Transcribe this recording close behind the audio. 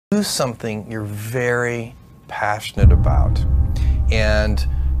do something you're very passionate about. And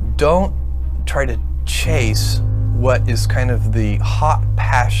don't try to chase what is kind of the hot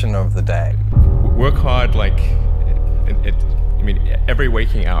passion of the day. Work hard, like, I mean, every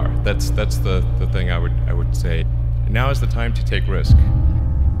waking hour. That's the thing I would say. Now is the time to take risk.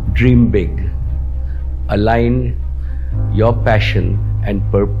 Dream big. Align your passion and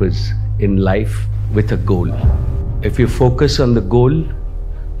purpose in life with a goal. If you focus on the goal,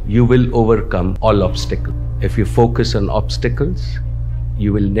 you will overcome all obstacles. If you focus on obstacles,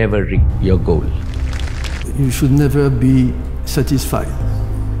 you will never reach your goal. You should never be satisfied,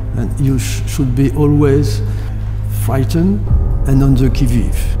 and you should be always frightened and on the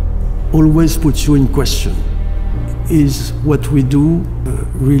qui-vive. Always put you in question. Is what we do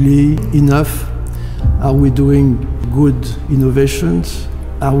really enough? Are we doing good innovations?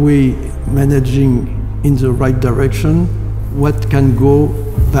 Are we managing in the right direction? What can go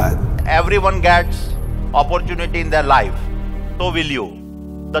bad? Everyone gets opportunity in their life. So will you.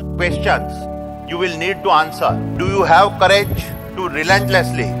 The questions you will need to answer. Do you have courage to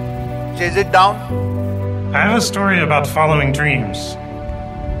relentlessly chase it down? I have a story about following dreams.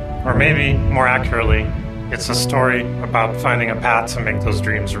 Or maybe, more accurately, it's a story about finding a path to make those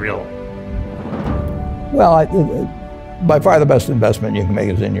dreams real. Well, by far the best investment you can make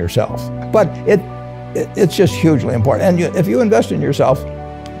is in yourself. But it's just hugely important. And if you invest in yourself,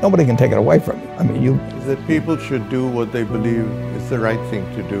 nobody can take it away from you. I mean, that people should do what they believe is the right thing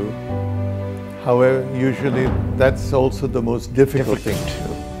to do. However, usually that's also the most difficult thing to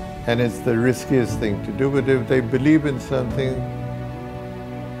do. And it's the riskiest thing to do. But if they believe in something,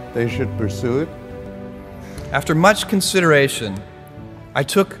 they should pursue it. After much consideration, I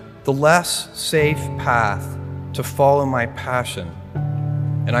took the less safe path to follow my passion,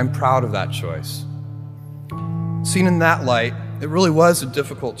 and I'm proud of that choice. Seen in that light, it really was a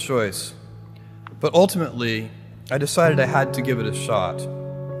difficult choice, but ultimately, I decided I had to give it a shot.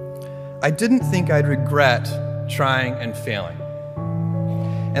 I didn't think I'd regret trying and failing,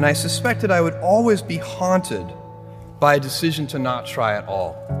 and I suspected I would always be haunted by a decision to not try at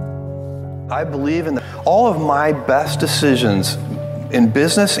all. I believe in all of my best decisions in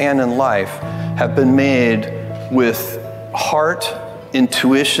business and in life have been made with heart,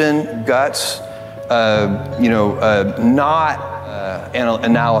 intuition, guts, not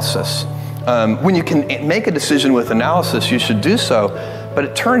analysis. When you can make a decision with analysis, you should do so, but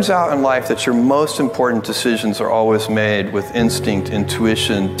it turns out in life that your most important decisions are always made with instinct,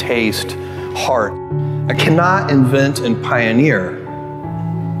 intuition, taste, heart. I cannot invent and pioneer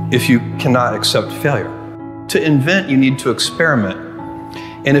if you cannot accept failure. To invent, you need to experiment.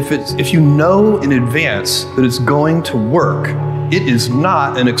 And if you know in advance that it's going to work, it is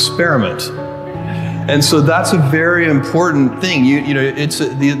not an experiment. And so that's a very important thing.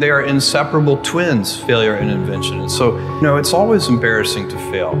 They are inseparable twins, failure and invention. And so, it's always embarrassing to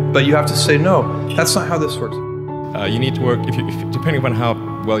fail, but you have to say, no, that's not how this works. You need to work, depending upon how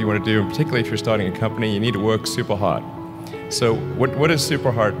well you want to do, particularly if you're starting a company, you need to work super hard. So what does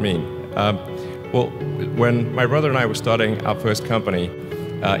super hard mean? Well, when my brother and I were starting our first company,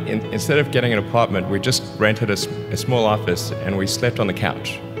 instead of getting an apartment, we just rented a small office and we slept on the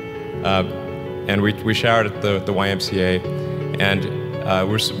couch. And we showered at the YMCA, and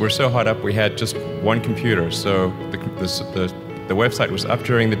we're so hot up we had just one computer. So the website was up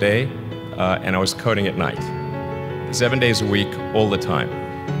during the day, and I was coding at night, 7 days a week, all the time.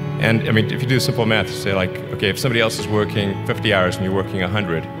 And I mean, if you do simple math, you say like, okay, if somebody else is working 50 hours and you're working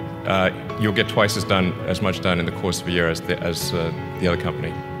 100, you'll get twice as much done in the course of a year as the other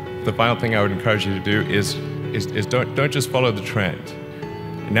company. The final thing I would encourage you to do is don't just follow the trend.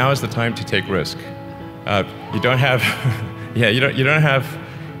 Now is the time to take risk. You don't have, you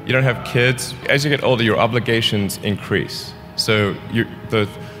don't have kids. As you get older, your obligations increase. So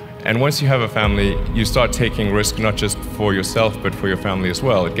and once you have a family, you start taking risk not just for yourself, but for your family as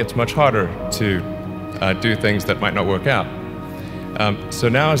well. It gets much harder to do things that might not work out. So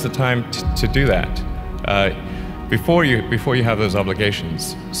now is the time to do that before you have those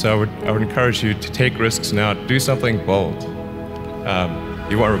obligations. So I would encourage you to take risks now. Do something bold.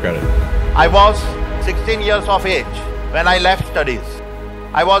 You won't regret it. I was 16 years of age when I left studies.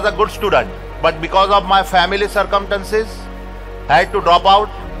 I was a good student, but because of my family circumstances, I had to drop out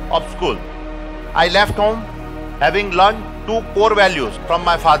of school. I left home having learned two core values from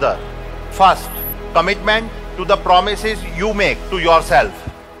my father. First, commitment to the promises you make to yourself,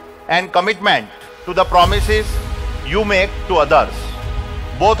 and commitment to the promises you make to others.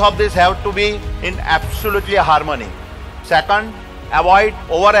 Both of these have to be in absolutely harmony. Second, avoid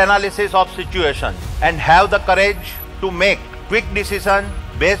over-analysis of situations and have the courage to make quick decisions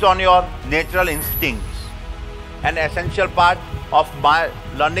based on your natural instincts. An essential part of my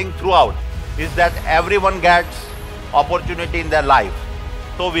learning throughout is that everyone gets opportunity in their life.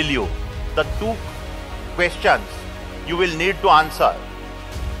 So will you. The two questions you will need to answer.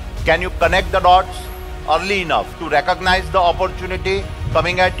 Can you connect the dots early enough to recognize the opportunity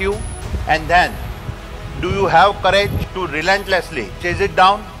coming at you? And then, do you have courage to relentlessly chase it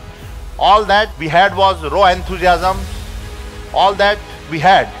down? All that we had was raw enthusiasm. All that we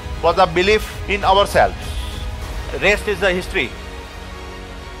had was a belief in ourselves. Rest is the history.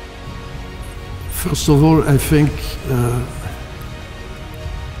 First of all, I think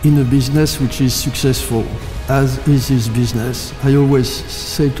in a business which is successful, as is this business, I always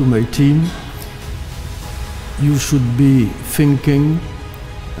say to my team, you should be thinking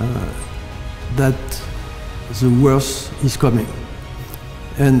that the worst is coming.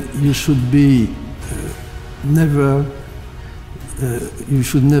 And you should be you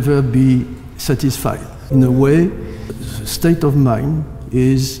should never be satisfied. In a way, the state of mind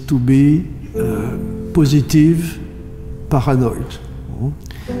is to be positive, paranoid.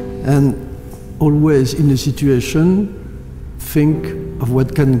 And always in a situation, think of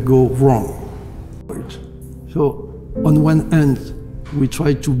what can go wrong. So on one hand, we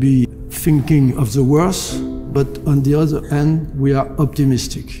try to be thinking of the worst, but on the other hand, we are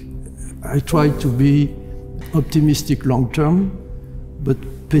optimistic. I try to be optimistic long term, but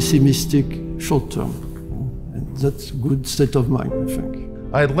pessimistic short term. And that's a good state of mind, I think.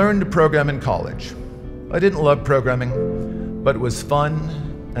 I had learned to program in college. I didn't love programming, but it was fun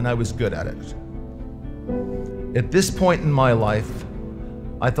and I was good at it. At this point in my life,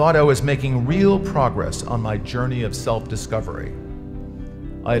 I thought I was making real progress on my journey of self-discovery.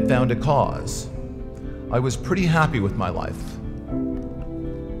 I had found a cause. I was pretty happy with my life.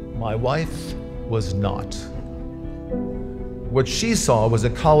 My wife was not. What she saw was a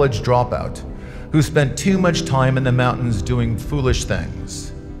college dropout who spent too much time in the mountains doing foolish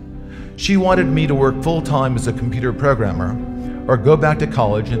things. She wanted me to work full-time as a computer programmer or go back to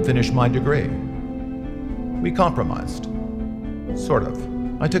college and finish my degree. We compromised, sort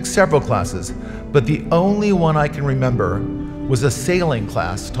of. I took several classes, but the only one I can remember was a sailing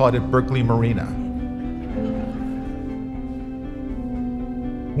class taught at Berkeley Marina.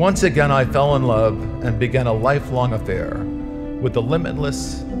 Once again, I fell in love and began a lifelong affair with the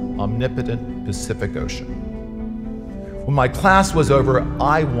limitless, omnipotent Pacific Ocean. When my class was over,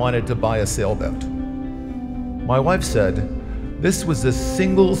 I wanted to buy a sailboat. My wife said this was the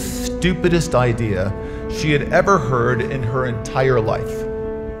single stupidest idea she had ever heard in her entire life.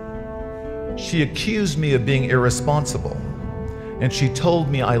 She accused me of being irresponsible, and she told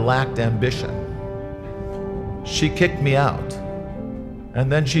me I lacked ambition. She kicked me out,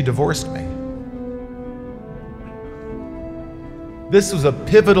 and then she divorced me. This was a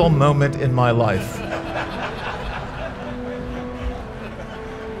pivotal moment in my life.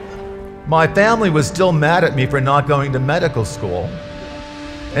 My family was still mad at me for not going to medical school,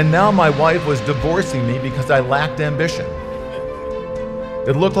 and now my wife was divorcing me because I lacked ambition.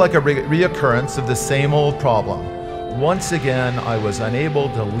 It looked like a reoccurrence of the same old problem. Once again, I was unable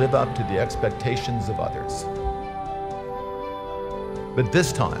to live up to the expectations of others. But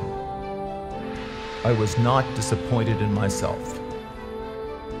this time, I was not disappointed in myself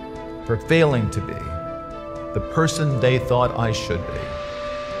for failing to be the person they thought I should be.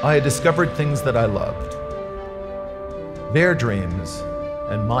 I had discovered things that I loved. Their dreams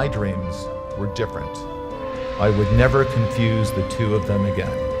and my dreams were different. I would never confuse the two of them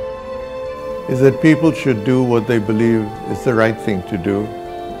again. Is that people should do what they believe is the right thing to do.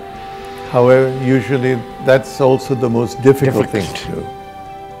 However, usually that's also the most difficult thing to do.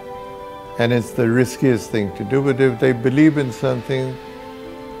 And it's the riskiest thing to do. But if they believe in something,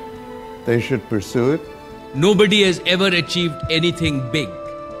 they should pursue it. Nobody has ever achieved anything big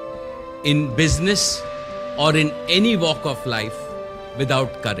in business or in any walk of life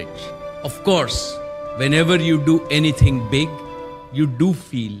without courage. Of course, whenever you do anything big, you do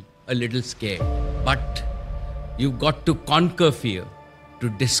feel a little scared. But you've got to conquer fear to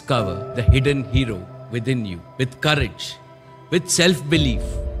discover the hidden hero within you. With courage, with self-belief,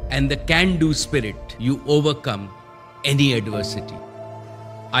 and the can-do spirit, you overcome any adversity.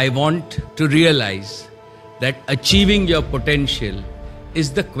 I want to realize that achieving your potential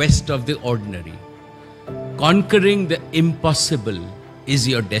is the quest of the ordinary. Conquering the impossible is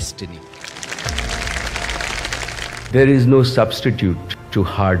your destiny. There is no substitute to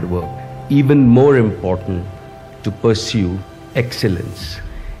hard work. Even more important, to pursue excellence.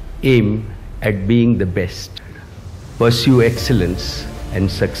 Aim at being the best. Pursue excellence and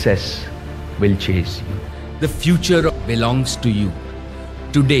success will chase you. The future belongs to you.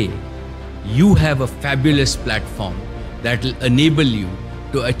 today, you have a fabulous platform that will enable you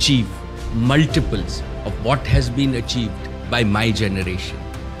to achieve multiples of what has been achieved by my generation.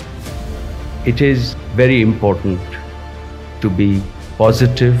 It is very important to be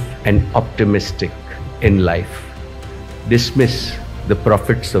positive and optimistic in life. Dismiss the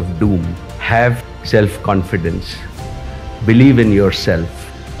prophets of doom. Have self-confidence. Believe in yourself.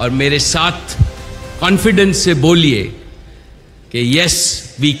 और मेरे साथ confidence से बोलिए कि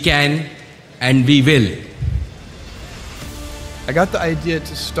yes, we can and we will. I got the idea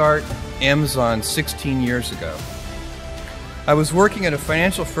to start Amazon 16 years ago. I was working at a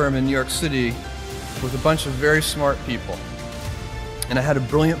financial firm in New York City with a bunch of very smart people, and I had a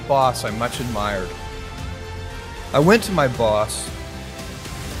brilliant boss I much admired. I went to my boss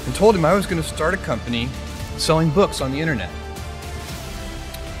and told him I was going to start a company selling books on the internet.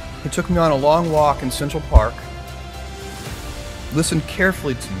 He took me on a long walk in Central Park, listened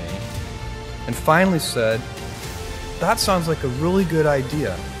carefully to me, and finally said, "That sounds like a really good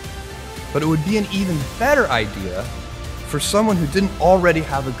idea, but it would be an even better idea for someone who didn't already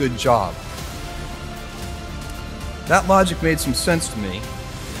have a good job." That logic made some sense to me,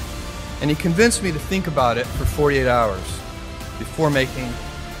 and he convinced me to think about it for 48 hours before making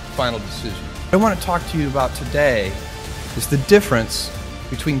the final decision. What I want to talk to you about today is the difference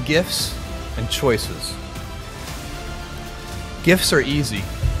between gifts and choices. Gifts are easy.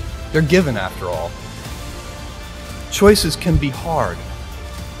 They're given after all. Choices can be hard.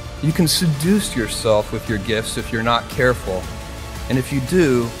 You can seduce yourself with your gifts if you're not careful, and if you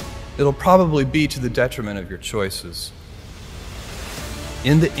do, it'll probably be to the detriment of your choices.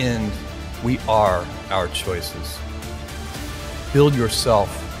 In the end, we are our choices. Build yourself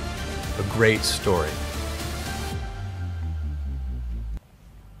a great story.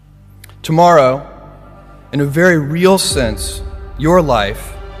 Tomorrow, in a very real sense, your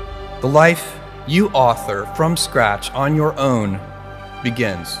life, the life you author from scratch on your own,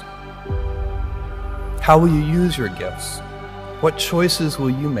 begins. How will you use your gifts? What choices will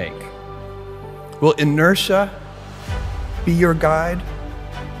you make? Will inertia be your guide,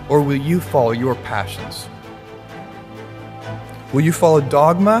 or will you follow your passions? Will you follow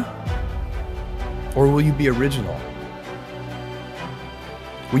dogma, or will you be original?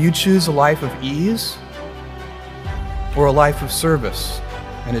 Will you choose a life of ease, or a life of service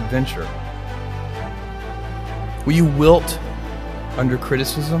and adventure? Will you wilt under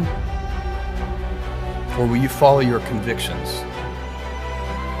criticism, or will you follow your convictions?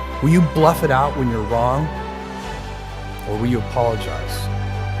 Will you bluff it out when you're wrong, or will you apologize?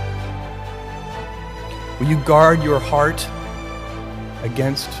 Will you guard your heart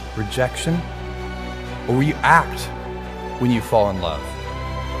against rejection, or will you act when you fall in love?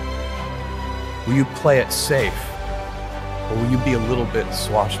 Will you play it safe, or will you be a little bit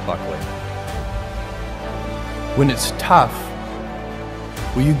swashbuckling? When it's tough,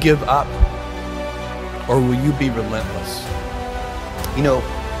 will you give up, or will you be relentless? You know,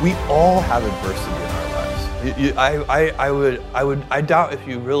 we all have adversity in our lives. I doubt if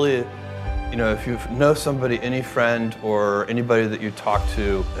you really, if you know somebody, any friend or anybody that you talk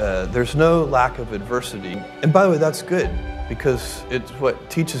to, there's no lack of adversity. And by the way, that's good, because it's what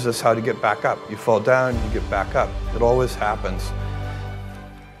teaches us how to get back up. You fall down, you get back up. It always happens.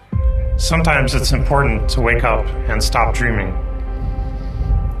 Sometimes it's important to wake up and stop dreaming.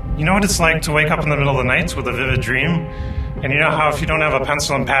 You know what it's like to wake up in the middle of the night with a vivid dream? And you know how if you don't have a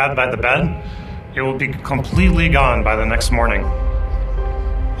pencil and pad by the bed, it will be completely gone by the next morning.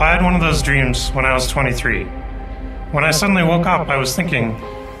 I had one of those dreams when I was 23. When I suddenly woke up, I was thinking,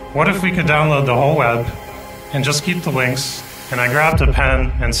 what if we could download the whole web and just keep the links? And I grabbed a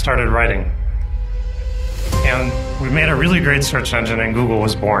pen and started writing. And we made a really great search engine, and Google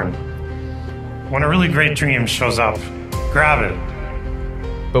was born. When a really great dream shows up, grab it.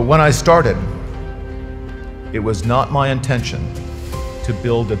 But when I started, it was not my intention to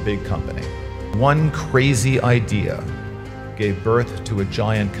build a big company. One crazy idea gave birth to a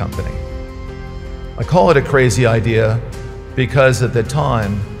giant company. I call it a crazy idea because at the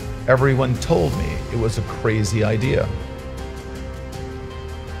time, everyone told me it was a crazy idea.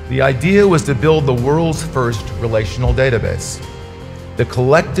 The idea was to build the world's first relational database. The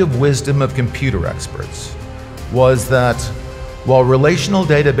collective wisdom of computer experts was that while relational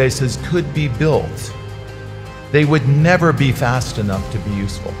databases could be built, they would never be fast enough to be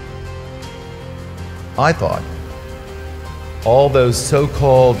useful. I thought all those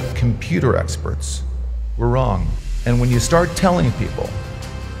so-called computer experts were wrong. And when you start telling people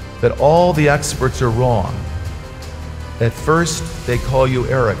that all the experts are wrong, at first they call you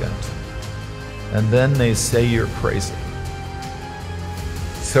arrogant, and then they say you're crazy.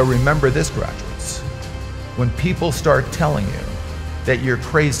 So remember this, graduates. When people start telling you that you're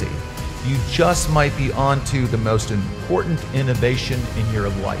crazy, you just might be onto the most important innovation in your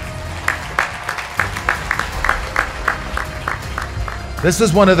life. This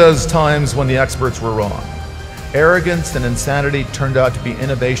is one of those times when the experts were wrong. Arrogance and insanity turned out to be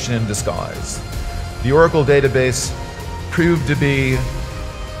innovation in disguise. The Oracle database proved to be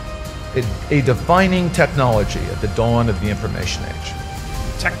a defining technology at the dawn of the information age.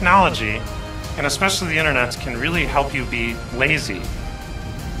 Technology, and especially the internet, can really help you be lazy.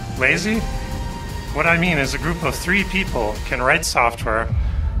 Lazy? What I mean is a group of 3 people can write software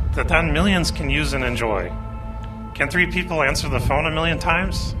that then millions can use and enjoy. Can 3 people answer the phone 1,000,000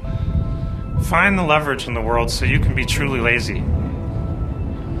 times? Find the leverage in the world so you can be truly lazy.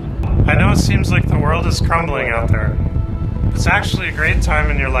 I know it seems like the world is crumbling out there. It's actually a great time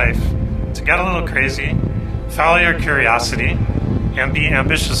in your life to get a little crazy, follow your curiosity, and be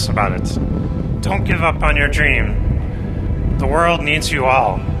ambitious about it. Don't give up on your dream. The world needs you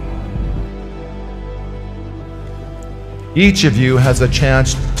all. Each of you has a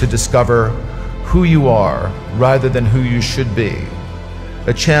chance to discover who you are rather than who you should be.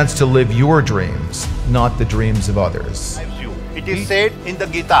 A chance to live your dreams, not the dreams of others. It is said in the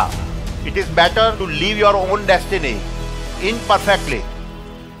Gita, it is better to live your own destiny imperfectly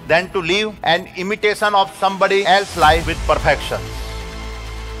than to live an imitation of somebody else's life with perfection.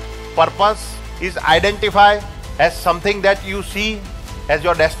 Purpose is identified as something that you see as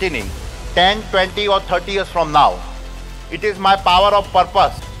your destiny 10, 20 or 30 years from now. It is my power of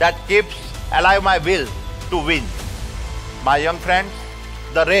purpose that keeps alive my will to win. My young friends,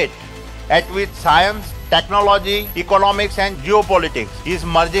 the rate at which science, technology, economics and geopolitics is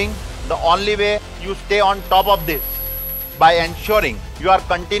merging, the only way you stay on top of this by ensuring you are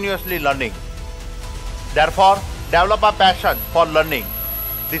continuously learning. Therefore, develop a passion for learning.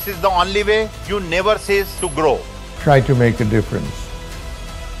 This is the only way you never cease to grow. Try to make a difference.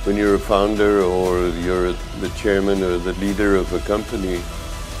 When you're a founder or you're the chairman or the leader of a company,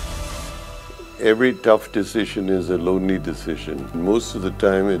 every tough decision is a lonely decision. Most of the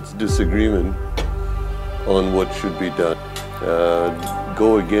time it's disagreement on what should be done.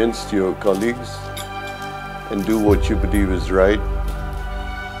 Go against your colleagues and do what you believe is right,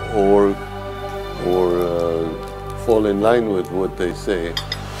 or fall in line with what they say,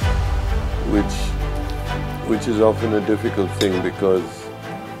 which is often a difficult thing because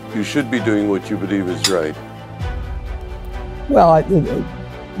you should be doing what you believe is right. Well,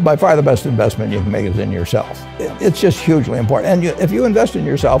 by far the best investment you can make is in yourself. It's just hugely important. And if you invest in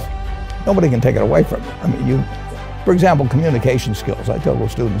yourself, nobody can take it away from you. I mean, for example, communication skills. I tell the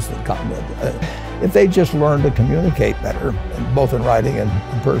students that come, if they just learn to communicate better, both in writing and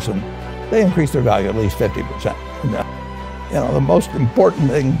in person, they increase their value at least 50%. You know, the most important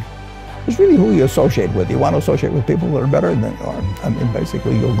thing is really who you associate with. You want to associate with people that are better than you are. I mean,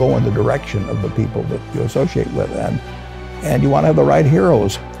 basically, you'll go in the direction of the people that you associate with, and you want to have the right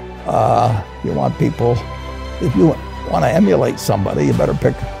heroes. You want people, if you want to emulate somebody, you better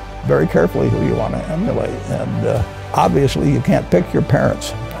pick very carefully who you want to emulate. And obviously, you can't pick your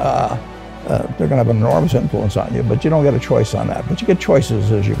parents. They're going to have an enormous influence on you, but you don't get a choice on that. But you get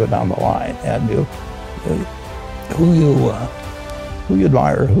choices as you go down the line, and who you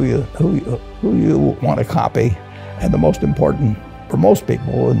admire, who you want to copy, and the most important for most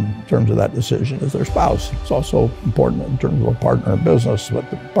people in terms of that decision is their spouse. It's also important in terms of a partner in business, but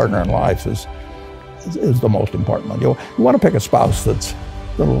the partner in life is the most important one. You want to pick a spouse that's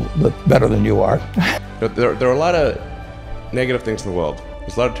a little bit better than you are. There are a lot of negative things in the world.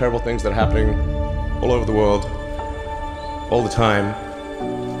 There's a lot of terrible things that are happening all over the world, all the time.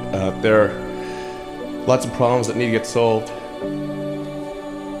 There are lots of problems that need to get solved.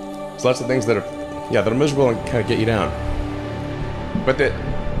 There's lots of things that are miserable and kind of get you down. But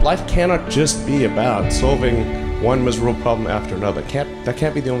life cannot just be about solving one miserable problem after another. That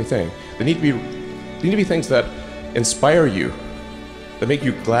can't be the only thing. There need to be things that inspire you, that make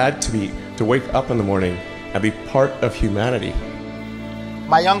you glad to wake up in the morning and be part of humanity.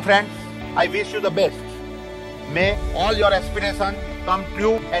 My young friends, I wish you the best. May all your aspirations come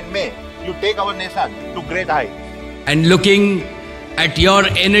true, and may you take our nation to great heights. And looking at your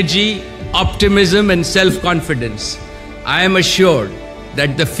energy, optimism and self-confidence, I am assured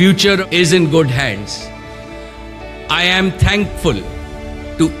that the future is in good hands. I am thankful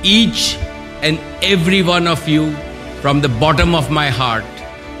to each and every one of you from the bottom of my heart.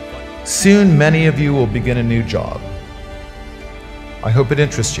 Soon many of you will begin a new job. I hope it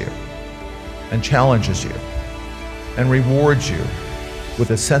interests you and challenges you and rewards you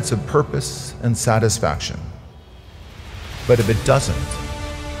with a sense of purpose and satisfaction. But if it doesn't,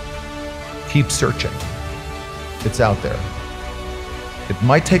 keep searching. It's out there. It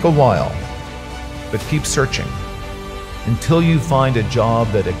might take a while, but keep searching until you find a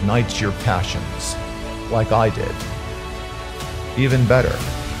job that ignites your passions, like I did. Even better,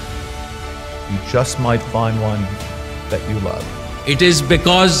 you just might find one that you love. It is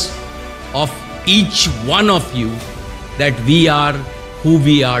because of each one of you that we are who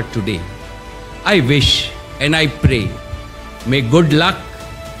we are today. I wish and I pray, may good luck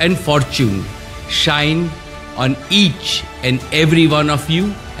and fortune shine on each and every one of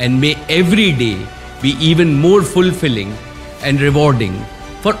you, and may every day be even more fulfilling and rewarding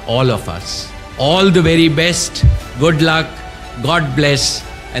for all of us. All the very best, good luck, God bless,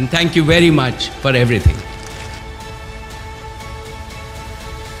 and thank you very much for everything.